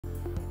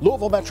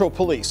Louisville Metro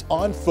Police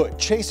on foot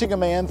chasing a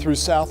man through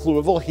South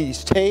Louisville.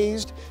 He's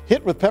tased,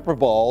 hit with pepper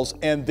balls,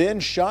 and then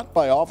shot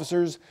by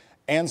officers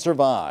and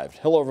survived.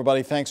 Hello,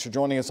 everybody. Thanks for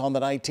joining us on the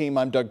night team.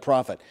 I'm Doug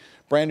Proffitt.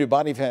 Brand new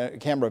body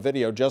camera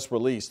video just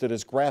released that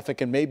is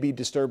graphic and may be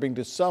disturbing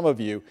to some of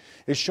you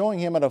is showing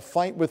him in a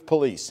fight with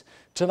police.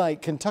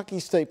 Tonight, Kentucky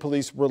State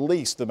Police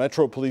released the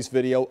Metro Police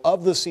video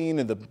of the scene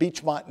in the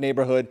Beechmont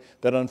neighborhood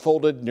that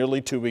unfolded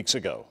nearly 2 weeks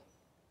ago.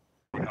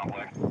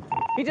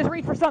 He just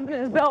reached for something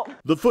in his belt.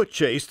 The foot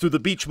chase through the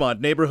Beechmont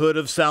neighborhood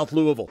of South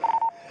Louisville.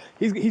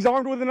 He's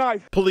armed with a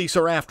knife. Police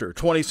are after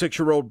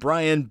 26-year-old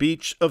Bryan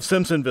Beach of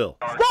Simpsonville.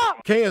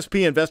 Stop!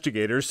 KSP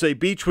investigators say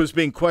Beach was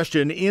being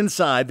questioned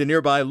inside the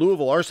nearby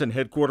Louisville arson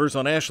headquarters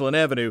on Ashland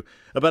Avenue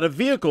about a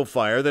vehicle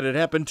fire that had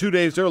happened 2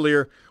 days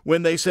earlier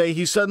when they say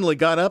he suddenly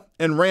got up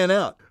and ran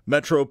out.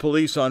 Metro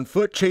Police on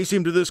foot chase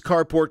him to this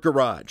carport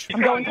garage.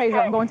 I'm going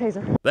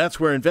taser. That's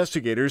where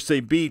investigators say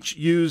Beach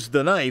used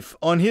the knife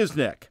on his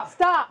neck.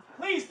 Stop!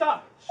 Please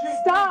stop! Shoot.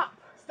 Stop!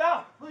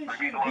 Stop! Please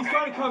shoot. He's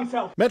trying to kill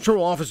himself.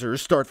 Metro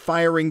officers start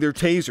firing their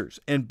tasers,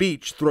 and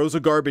Beach throws a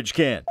garbage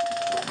can.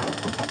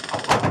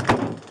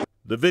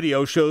 The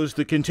video shows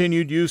the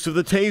continued use of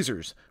the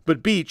tasers,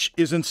 but Beach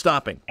isn't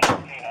stopping.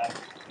 Stop!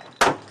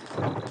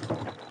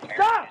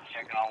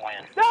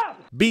 Stop!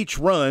 Beach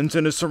runs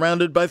and is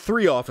surrounded by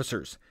 3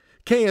 officers.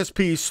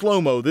 KSP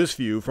slow-mo this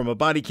view from a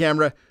body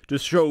camera to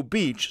show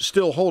Beach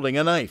still holding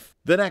a knife.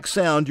 The next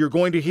sound you're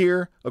going to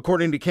hear,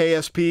 according to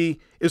KSP,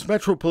 is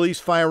Metro Police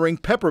firing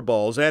pepper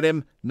balls at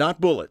him, not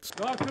bullets.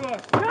 Talk to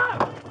us.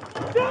 Stop!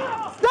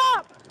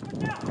 Stop!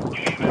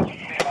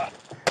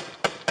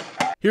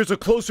 Here's a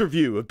closer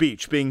view of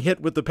Beach being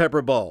hit with the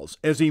pepper balls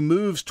as he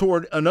moves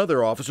toward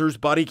another officer's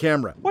body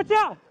camera. Watch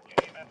out!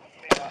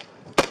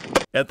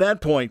 At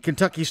that point,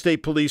 Kentucky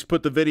State Police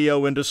put the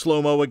video into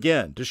slow-mo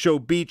again to show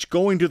Beach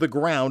going to the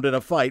ground in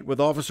a fight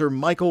with Officer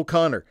Michael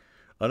Connor.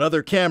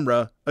 Another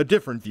camera, a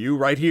different view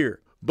right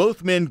here.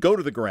 Both men go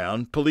to the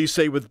ground, police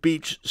say, with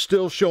Beach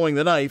still showing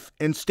the knife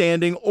and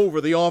standing over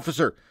the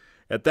officer.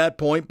 At that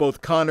point,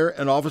 both Connor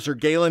and Officer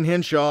Galen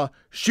Henshaw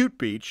shoot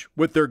Beach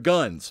with their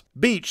guns.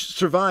 Beach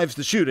survives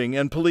the shooting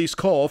and police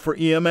call for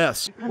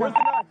EMS. Where's the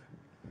knife?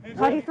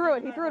 He threw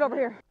it over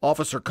here.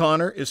 Officer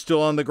Connor is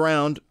still on the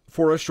ground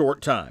for a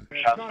short time.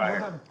 Shots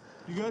fired.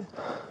 You good?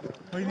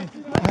 What do you need?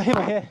 I hit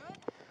my head.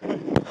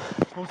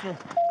 Closer.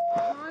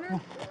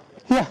 Connor?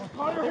 Yeah.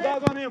 Connor, your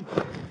bag on him.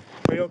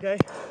 Are you okay?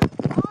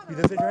 You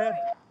just hit your head?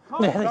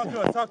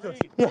 Yeah. Talk to us.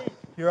 Yeah.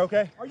 You're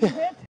okay? Are you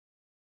hit?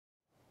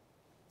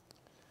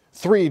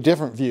 3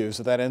 different views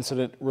of that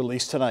incident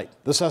released tonight.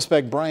 The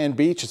suspect, Bryan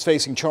Beach, is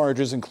facing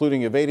charges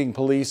including evading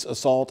police,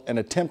 assault, and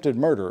attempted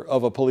murder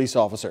of a police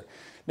officer.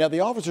 Now,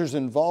 the officers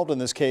involved in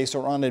this case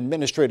are on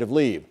administrative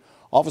leave.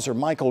 Officer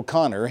Michael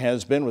Connor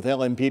has been with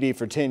LMPD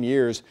for 10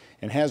 years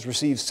and has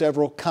received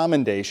several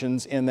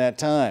commendations in that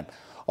time.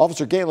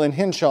 Officer Galen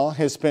Henshaw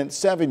has spent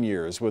 7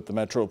 years with the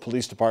Metro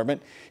Police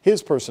Department.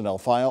 His personnel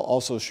file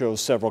also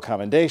shows several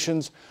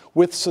commendations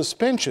with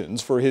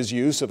suspensions for his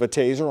use of a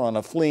taser on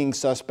a fleeing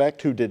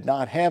suspect who did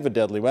not have a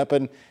deadly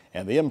weapon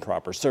and the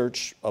improper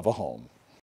search of a home.